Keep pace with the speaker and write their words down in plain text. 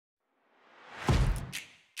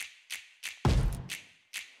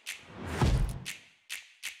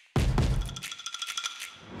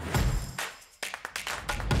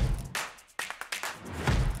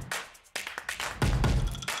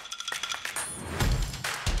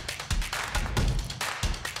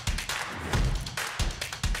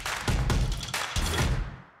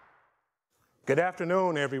Good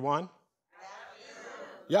afternoon, everyone.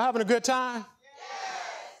 Y'all having a good time?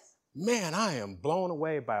 Yes. Man, I am blown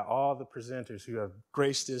away by all the presenters who have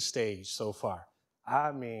graced this stage so far.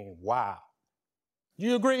 I mean, wow.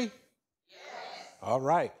 You agree? Yes. All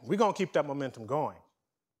right, we're going to keep that momentum going.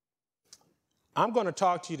 I'm going to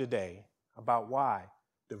talk to you today about why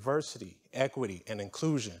diversity, equity, and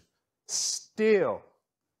inclusion still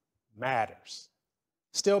matters.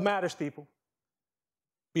 Still matters, people.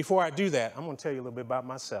 Before I do that, I'm going to tell you a little bit about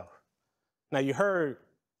myself. Now, you heard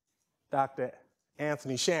Dr.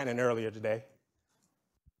 Anthony Shannon earlier today.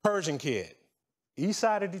 Persian kid, east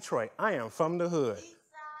side of Detroit. I am from the hood. East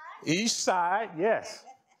side? East side, yes.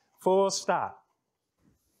 Full stop.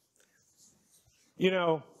 You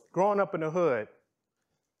know, growing up in the hood,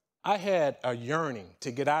 I had a yearning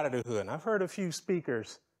to get out of the hood. And I've heard a few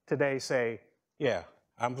speakers today say, yeah,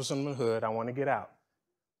 I'm from the hood, I want to get out.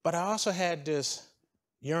 But I also had this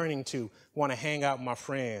yearning to want to hang out with my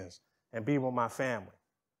friends and be with my family.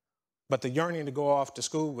 But the yearning to go off to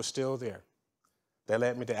school was still there. They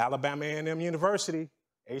led me to Alabama A&M University,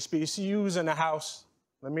 HBCUs in the house.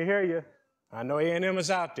 Let me hear you. I know A&M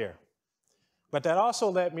is out there. But that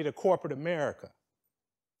also led me to corporate America.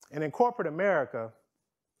 And in corporate America,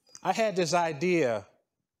 I had this idea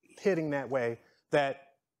hitting that way that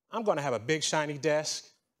I'm going to have a big shiny desk,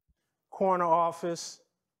 corner office,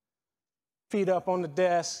 feet up on the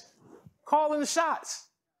desk, calling the shots.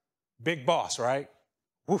 Big boss, right?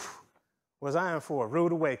 Woof. Was I in for a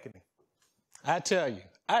rude awakening? I tell you,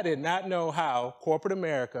 I did not know how corporate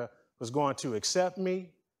America was going to accept me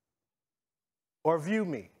or view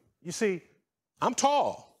me. You see, I'm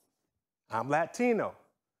tall. I'm Latino.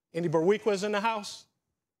 Any Boricuas in the house?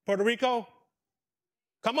 Puerto Rico?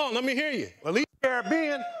 Come on, let me hear you. At least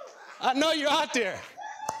Caribbean. I know you're out there.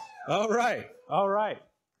 All right, all right.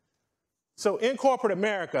 So in corporate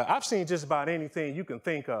America, I've seen just about anything you can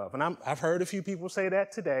think of. And I've heard a few people say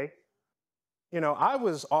that today. You know, I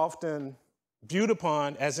was often viewed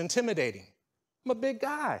upon as intimidating. I'm a big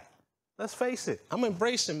guy. Let's face it. I'm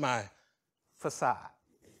embracing my facade,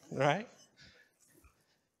 right?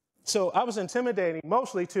 So I was intimidating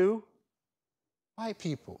mostly to white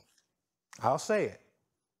people. I'll say it.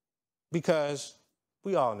 Because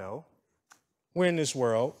we all know we're in this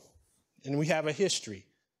world and we have a history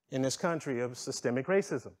in this country of systemic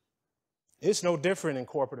racism. It's no different in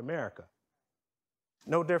corporate America.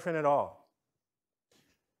 No different at all.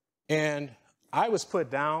 And I was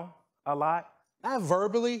put down a lot. Not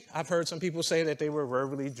verbally. I've heard some people say that they were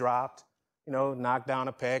verbally dropped, you know, knocked down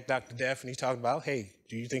a peg. Dr. Daphne talked about, hey,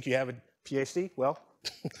 do you think you have a PhD? Well,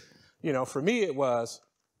 you know, for me it was,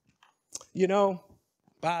 you know,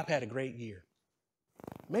 Bob had a great year.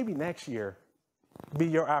 Maybe next year be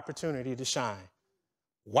your opportunity to shine.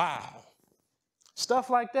 Wow.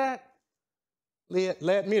 Stuff like that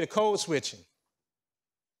led me to code switching.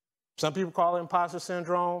 Some people call it imposter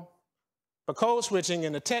syndrome, but code switching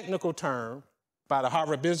in a technical term by the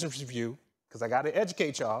Harvard Business Review, because I got to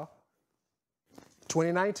educate y'all,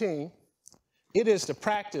 2019, it is the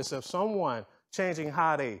practice of someone changing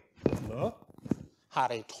how they look, how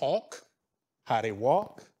they talk, how they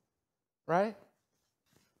walk, right?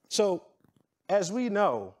 So as we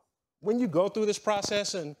know, when you go through this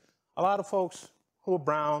process, and a lot of folks who are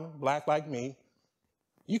brown, black like me,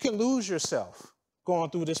 you can lose yourself going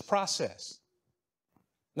through this process.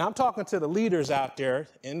 Now, I'm talking to the leaders out there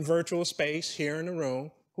in virtual space here in the room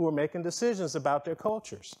who are making decisions about their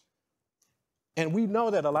cultures. And we know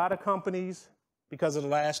that a lot of companies, because of the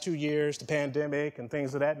last 2 years, the pandemic and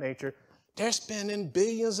things of that nature, they're spending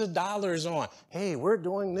billions of dollars on, hey, we're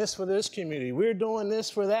doing this for this community. We're doing this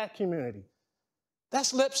for that community.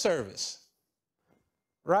 That's lip service,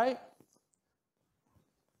 right?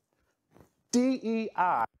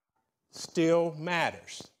 DEI still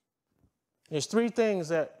matters. There's 3 things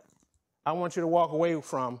that I want you to walk away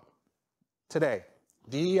from today.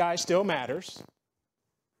 DEI still matters.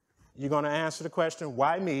 You're going to answer the question,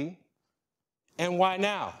 why me? And why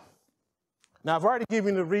now? Now, I've already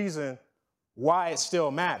given you the reason why it still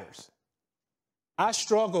matters. I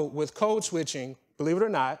struggled with code switching, believe it or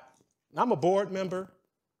not. I'm a board member.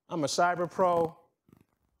 I'm a cyber pro.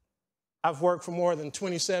 I've worked for more than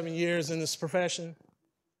 27 years in this profession,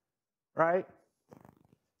 right?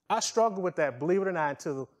 I struggled with that, believe it or not,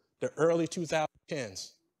 until the early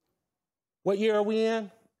 2010s. What year are we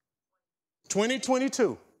in?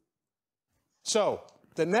 2022. So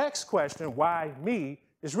the next question, why me,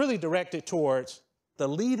 is really directed towards the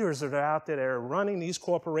leaders that are out there that are running these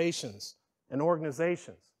corporations and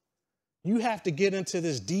organizations. You have to get into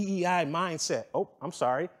this DEI mindset. Oh, I'm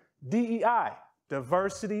sorry. DEI,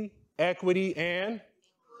 diversity, equity, and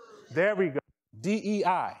there we go.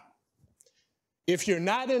 DEI. If you're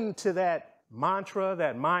not into that mantra,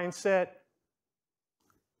 that mindset,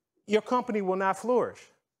 your company will not flourish,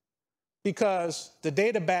 because the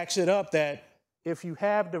data backs it up that if you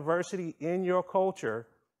have diversity in your culture,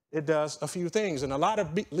 it does a few things. And a lot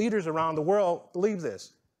of leaders around the world believe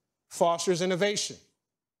this. Fosters innovation,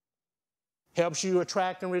 helps you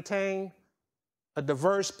attract and retain a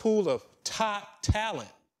diverse pool of top talent.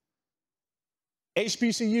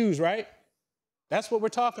 HBCUs, right? That's what we're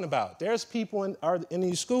talking about. There's people in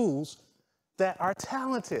these schools that are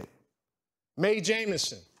talented. Mae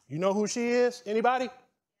Jemison, you know who she is? Anybody?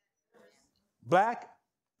 Black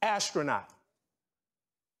astronaut,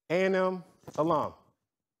 A&M alum,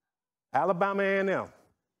 Alabama A&M.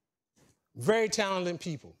 Very talented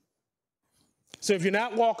people. So if you're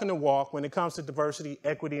not walking the walk when it comes to diversity,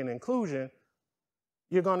 equity, and inclusion,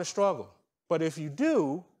 you're going to struggle. But if you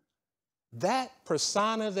do, that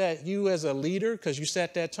persona that you as a leader, because you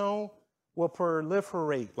set that tone, will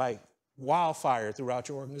proliferate like wildfire throughout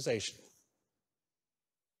your organization.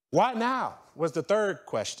 Why now was the third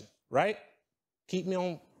question, right? Keep me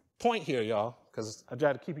on point here, y'all, because I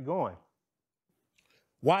try to keep you going.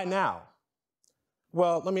 Why now?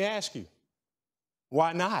 Well, let me ask you,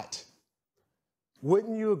 why not?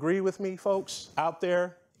 Wouldn't you agree with me, folks, out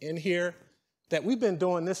there in here, that we've been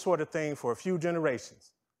doing this sort of thing for a few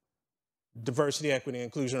generations? Diversity, equity, and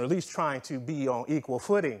inclusion, or at least trying to be on equal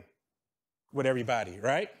footing with everybody,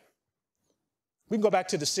 right? We can go back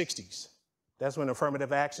to the 60s. That's when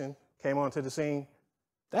affirmative action came onto the scene.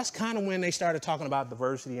 That's kind of when they started talking about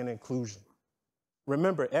diversity and inclusion.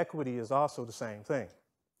 Remember, equity is also the same thing.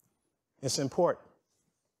 It's important.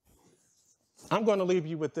 I'm going to leave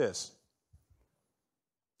you with this.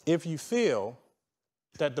 If you feel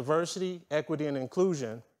that diversity, equity, and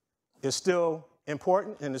inclusion is still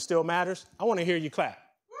important and it still matters, I want to hear you clap.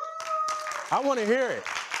 I want to hear it.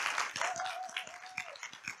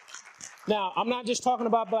 Now, I'm not just talking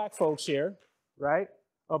about black folks here, right,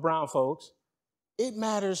 or brown folks. It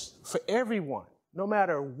matters for everyone, no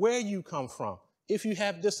matter where you come from, if you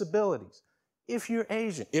have disabilities, if you're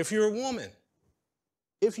Asian, if you're a woman,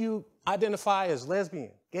 if you identify as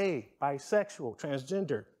lesbian, gay, bisexual,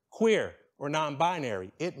 transgender, queer, or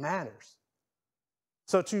non-binary, it matters.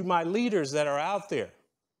 So to my leaders that are out there,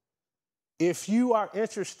 if you are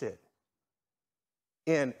interested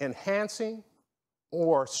in enhancing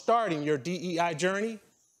or starting your DEI journey,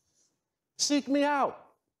 seek me out.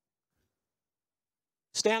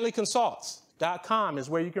 StanleyConsults.com is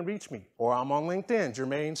where you can reach me, or I'm on LinkedIn,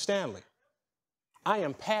 Jermaine Stanley. I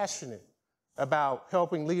am passionate about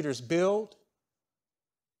helping leaders build,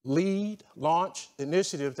 lead, launch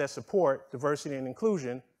initiatives that support diversity and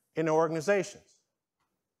inclusion in their organizations.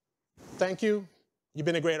 Thank you. You've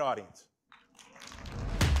been a great audience.